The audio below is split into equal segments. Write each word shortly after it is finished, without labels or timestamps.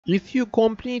If you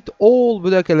complete all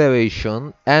block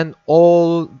elevation and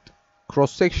all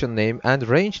cross-section name and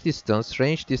range distance,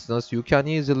 you can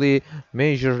easily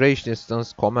measure range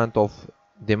distance command of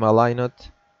dim align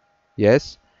it.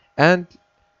 Yes. And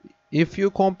if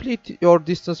you complete your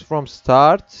distance from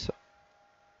start,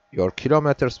 your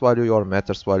kilometers value, your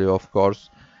meters value, of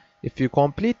course, if you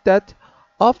complete that,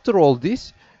 after all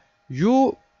this,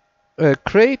 you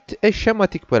create a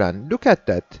schematic plan. Look at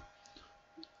that.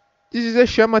 This is a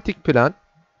schematic plan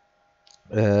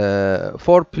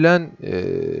for plan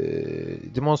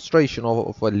demonstration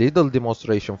of a little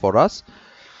demonstration for us.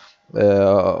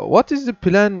 What is the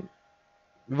plan?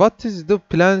 What is the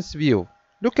plan's view?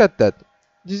 Look at that.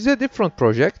 This is a different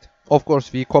project. Of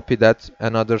course, we copy that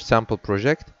another sample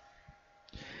project.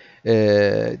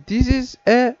 This is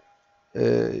a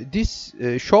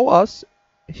show us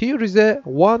here is a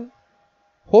one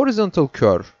horizontal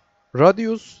curve.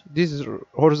 Radius, this is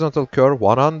horizontal curve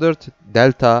 100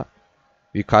 delta.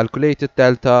 We calculated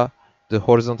delta, the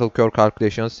horizontal curve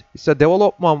calculations. It's a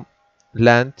development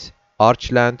length,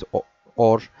 arch length,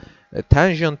 or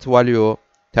tangent value.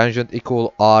 Tangent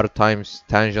equal r times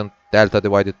tangent delta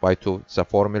divided by 2. It's a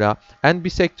formula. And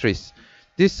bisectors,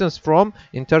 distance from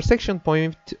intersection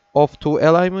point of two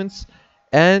elements,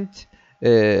 and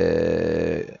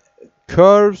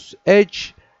curves,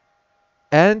 edge,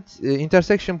 and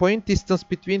intersection point, distance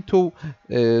between two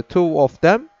of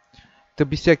them, the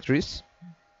bisectors.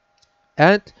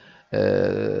 And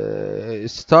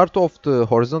start of the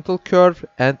horizontal curve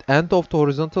and end of the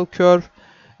horizontal curve,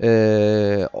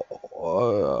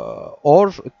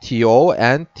 or TO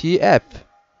and TF.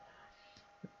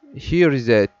 Here is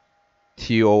a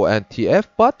TO and TF,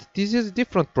 but this is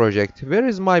different project. Where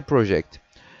is my project?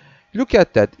 Look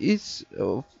at that. It's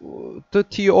the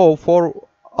TO for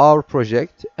our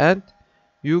project, and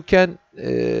you can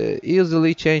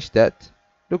easily change that.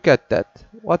 Look at that.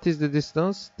 What is the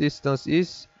distance? Distance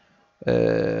is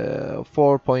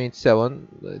 4.7.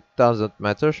 It doesn't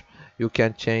matter. You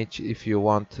can change if you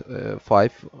want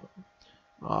 5.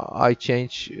 I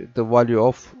change the value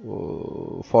of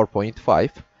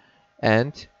 4.5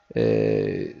 and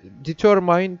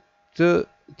determine the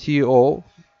TO.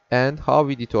 And how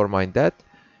we determine that?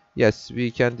 Yes,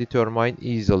 we can determine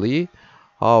easily.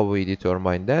 How we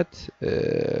determine that?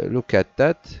 Look at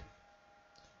that.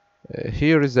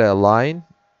 Here is a line.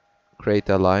 Create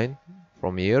a line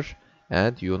from here,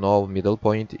 and you know middle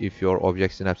point if your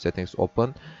object synapse settings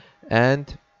open,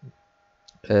 and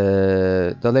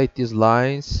delete these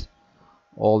lines,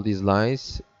 all these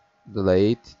lines,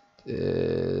 delete,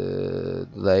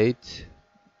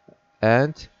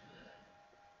 and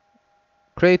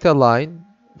create a line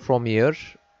from here,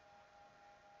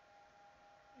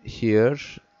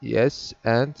 yes,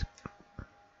 and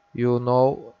you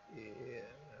know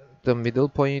the middle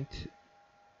point.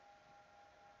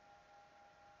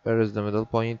 Where is the middle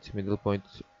point? Middle point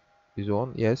is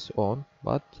on, yes, on,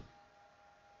 but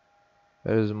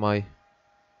where is my,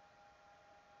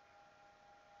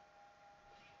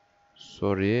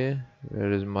 sorry,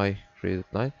 where is my created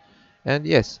line? And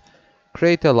yes,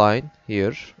 create a line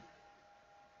here,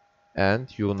 and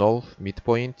you know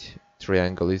midpoint,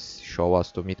 triangle is show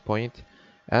us to midpoint,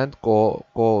 and go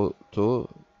to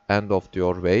end of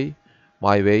your way.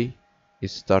 My way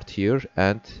is start here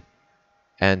and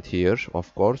end here,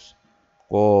 of course.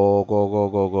 Go,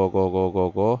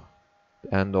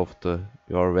 end of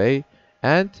your way,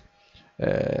 and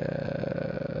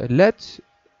let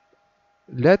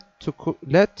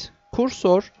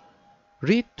cursor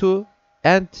read to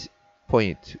end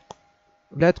point.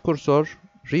 Let cursor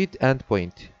read end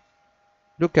point.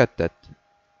 Look at that.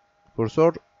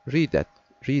 Cursor read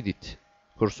it.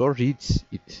 Cursor reads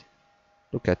it.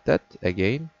 Look at that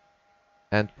again.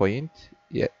 End point.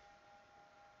 Yeah.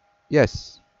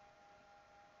 Yes.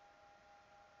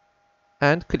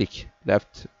 And click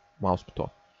left mouse button.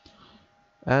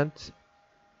 And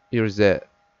here is the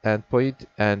endpoint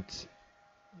and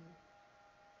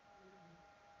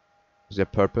the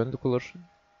perpendicular.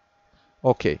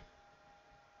 Okay.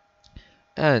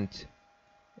 And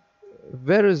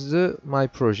where is my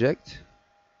project?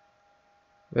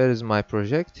 Where is my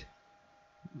project?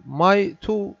 My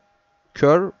two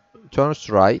curve turns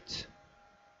right.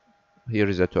 Here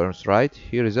is a turns right.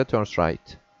 Here is a turns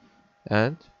right.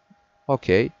 And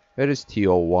okay, where is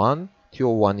TO1?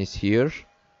 TO1 is here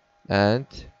and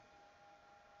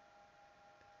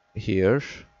here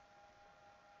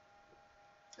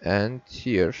and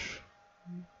here.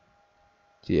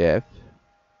 TF.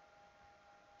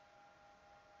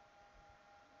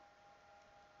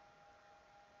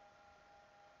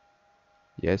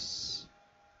 Yes.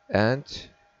 And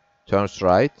turns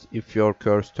right. If your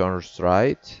curve turns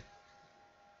right,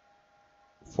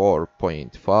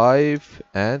 4.5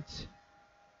 and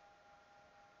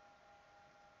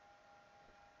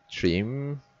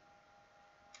trim,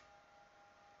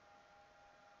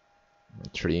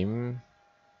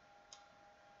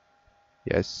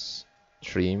 yes,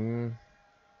 trim,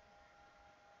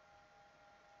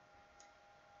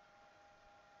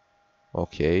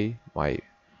 okay, my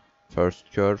first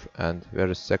curve, and where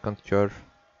is second curve?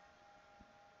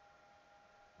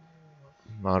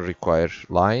 Non-required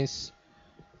lines,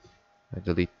 I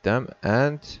delete them,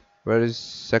 and where is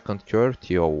second curve?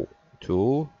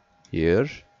 TO2 here,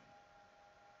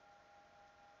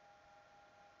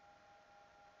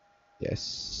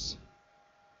 yes,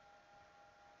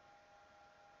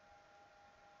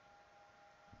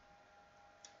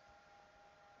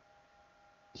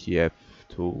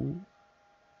 TF2,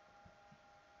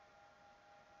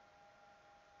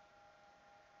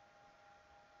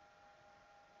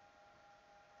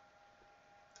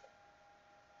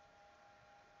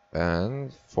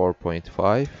 and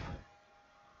 4.5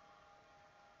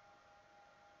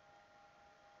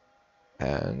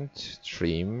 and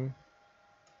trim,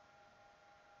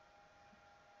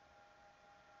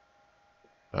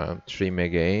 trim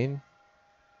again,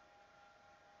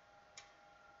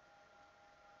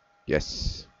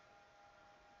 yes,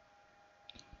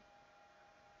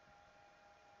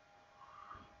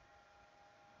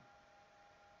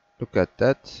 look at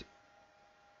that,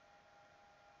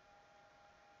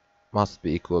 must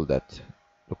be equal that.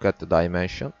 Look at the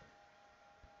dimension,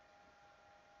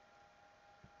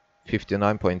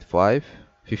 59.5,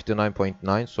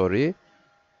 59.9, sorry,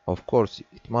 of course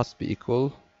it must be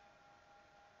equal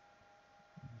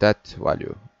that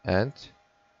value, and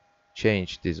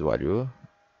change this value,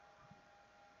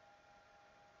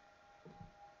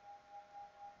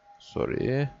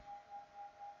 sorry,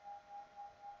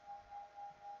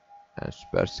 and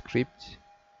superscript,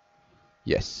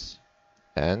 yes,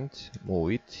 and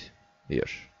move it here,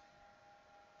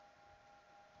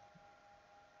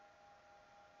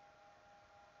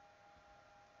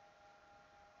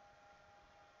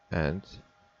 and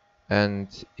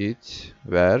it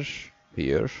where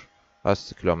here, as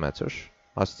the kilometer,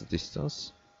 as the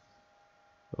distance,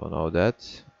 so now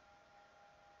that,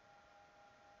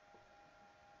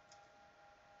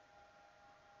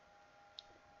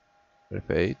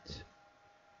 repeat,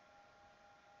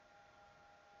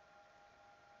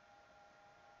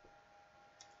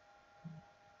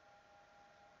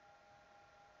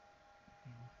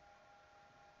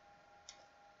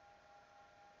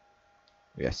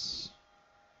 yes,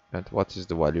 and what is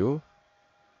the value?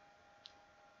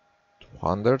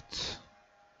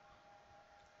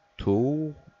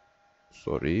 202,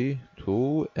 sorry,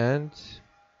 2 and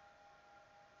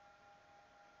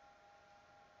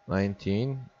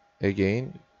 19,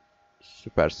 again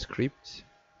superscript,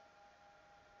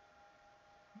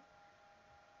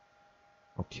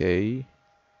 okay,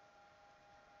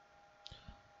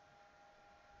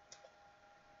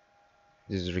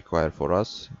 this is required for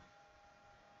us,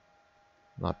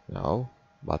 not now,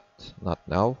 but not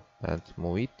now, and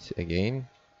move it again,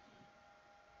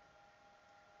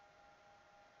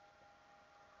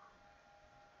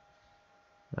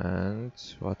 and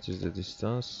what is the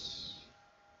distance?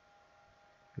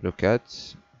 Look at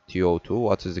TO2,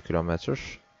 what is the kilometer?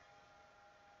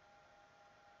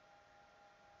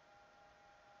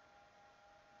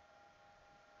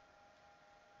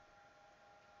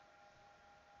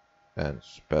 And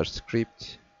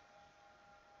superscript,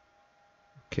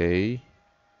 okay,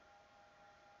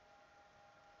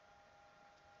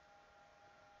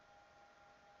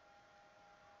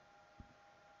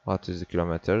 what is the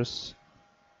kilometers?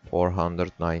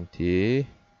 490,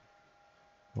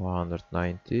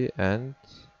 490 and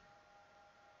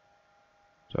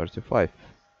 35,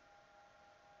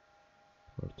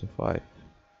 35,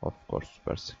 of course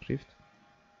superscript,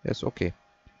 yes, okay,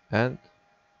 and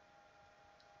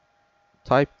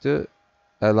type the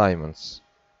alignments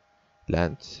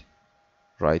length,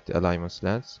 right alignments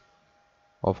length,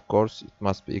 of course it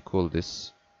must be equal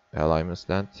this alignments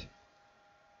length,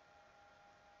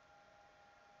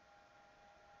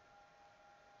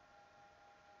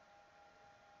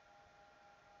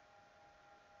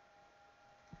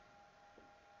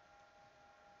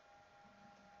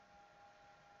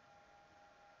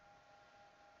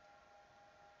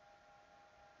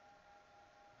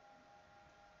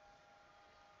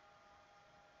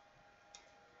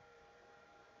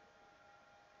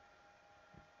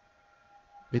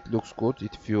 it looks good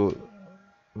if you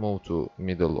move to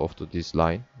middle of this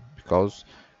line, because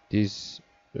these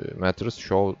matters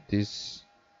show this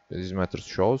This method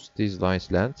shows this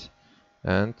line's length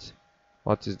and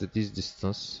what is this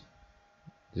distance,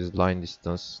 this line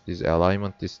distance, this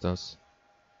alignment distance.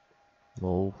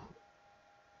 Move,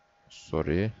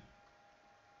 sorry,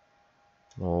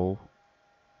 move.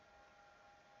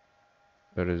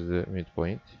 Where is the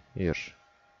midpoint? Here.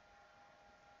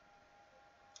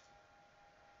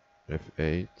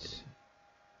 F8.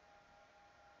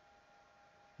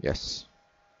 Yes.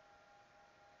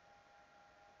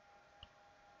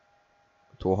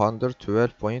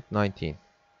 212.19.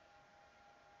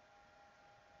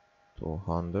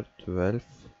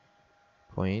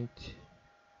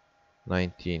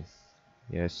 212.19.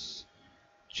 Yes.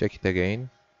 Check it again.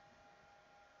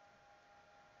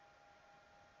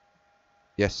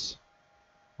 Yes.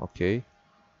 Okay.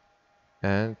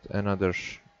 And another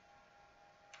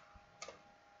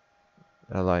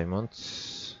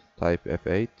alignment. Type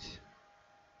F8.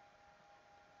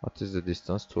 What is the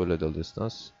distance? Too little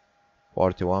distance.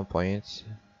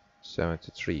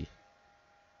 41.73.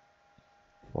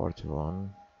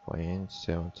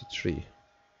 41.73.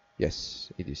 Yes,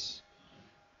 it is.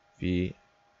 We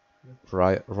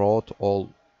wrote all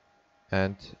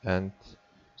and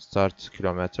start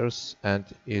kilometers, and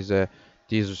is a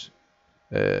this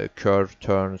curve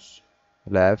turns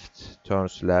left.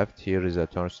 Here is a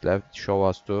turns left. Show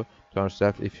us to turns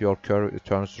left. If your curve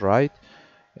turns right,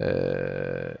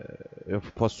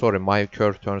 sorry, my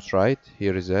curve turns right.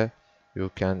 Here is a, you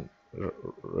can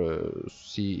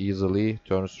see easily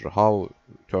how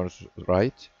turns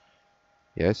right.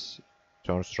 Yes,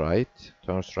 turns right.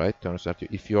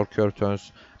 If your curve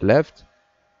turns left,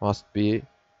 must be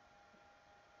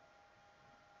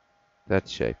that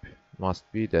shape.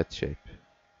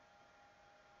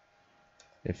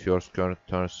 If your curve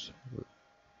turns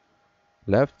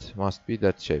left, must be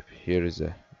that shape. Here is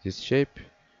a this shape,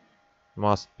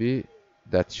 must be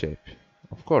that shape.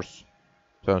 Of course,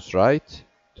 turns right,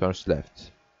 turns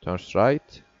left, turns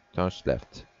right, turns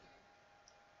left.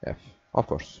 F, of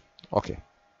course. Okay.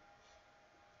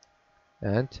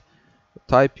 And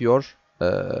type your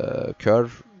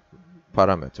curve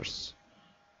parameters.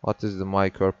 What is the my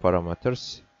curve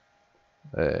parameters?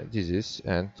 This is,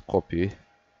 and copy.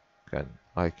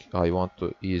 I want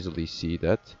to easily see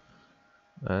that.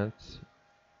 And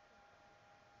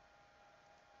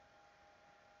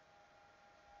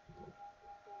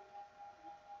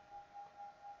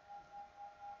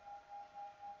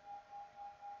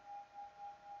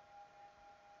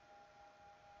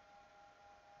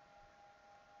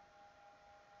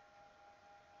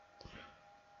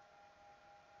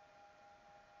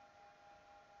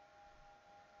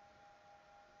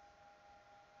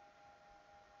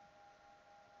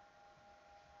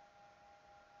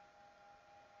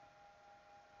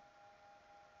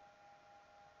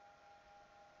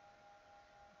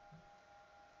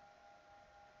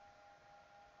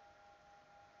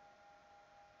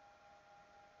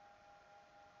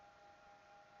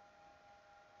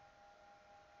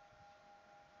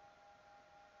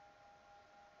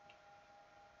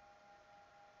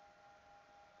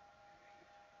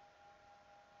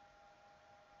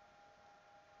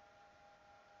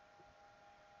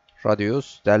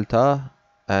radius, delta,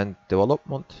 and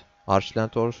development, arch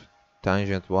length or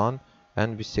tangent 1,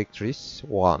 and bisector is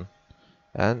 1.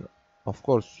 And of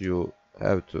course you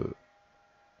have to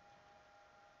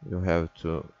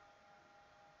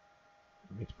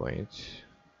midpoint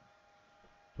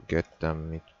to get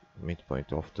the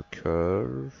midpoint of the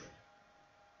curve.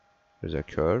 There's a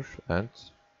curve and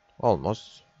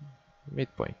almost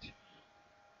midpoint.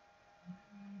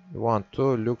 You want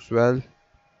to looks well,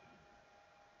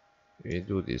 we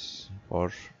do this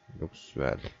for looks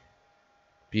well.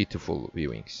 Beautiful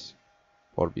viewings.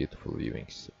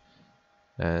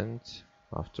 And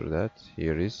after that,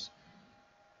 here is,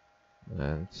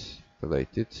 and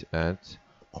delete it, and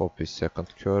copy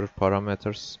second curve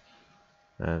parameters,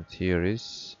 and here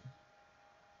is,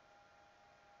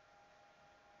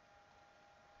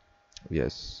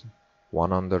 yes,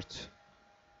 100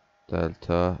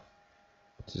 delta.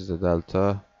 What is the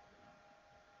delta?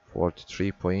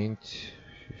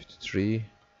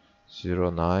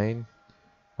 43.5309.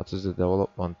 What is the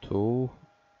development 2?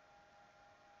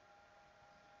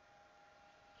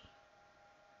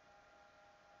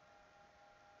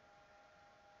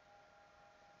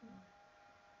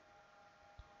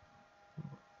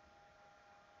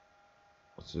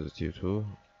 What's the T2?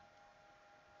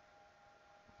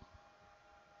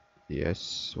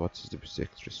 Yes, what is the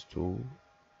bisector 2?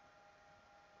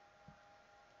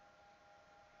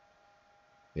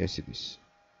 Yes, it is,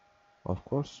 of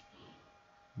course,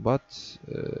 but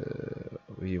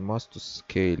we must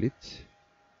scale it,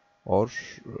 or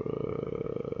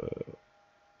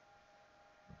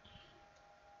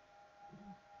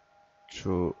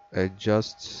to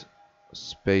adjust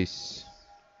space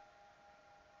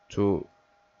to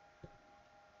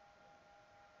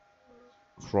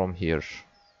from here,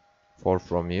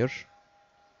 from here.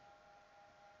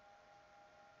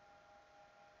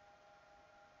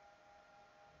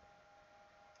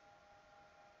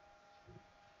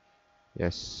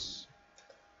 Yes.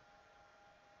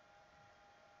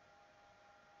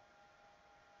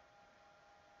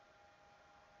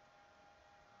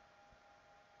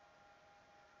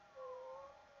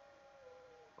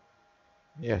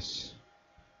 Yes.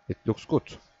 It looks good.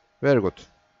 Very good.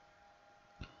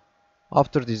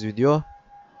 After this video,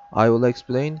 I will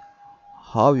explain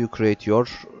how you create your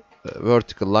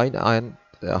vertical line and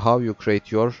how you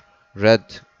create your red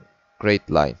grade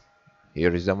line.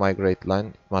 Here is my grade line.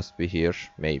 It must be here,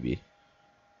 maybe.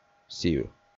 See you.